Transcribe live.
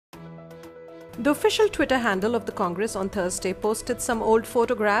The official Twitter handle of the Congress on Thursday posted some old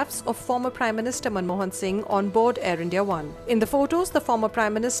photographs of former Prime Minister Manmohan Singh on board Air India One. In the photos, the former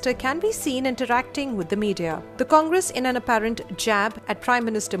Prime Minister can be seen interacting with the media. The Congress, in an apparent jab at Prime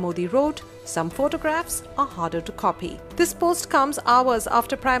Minister Modi, wrote, "Some photographs are harder to copy." This post comes hours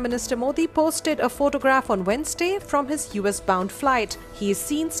after Prime Minister Modi posted a photograph on Wednesday from his US-bound flight. He is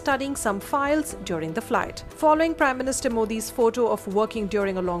seen studying some files during the flight. Following Prime Minister Modi's photo of working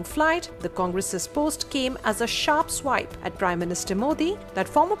during a long flight, the Congress's post came as a sharp swipe at Prime Minister Modi that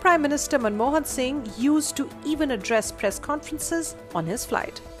former Prime Minister Manmohan Singh used to even address press conferences on his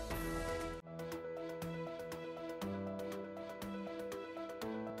flight.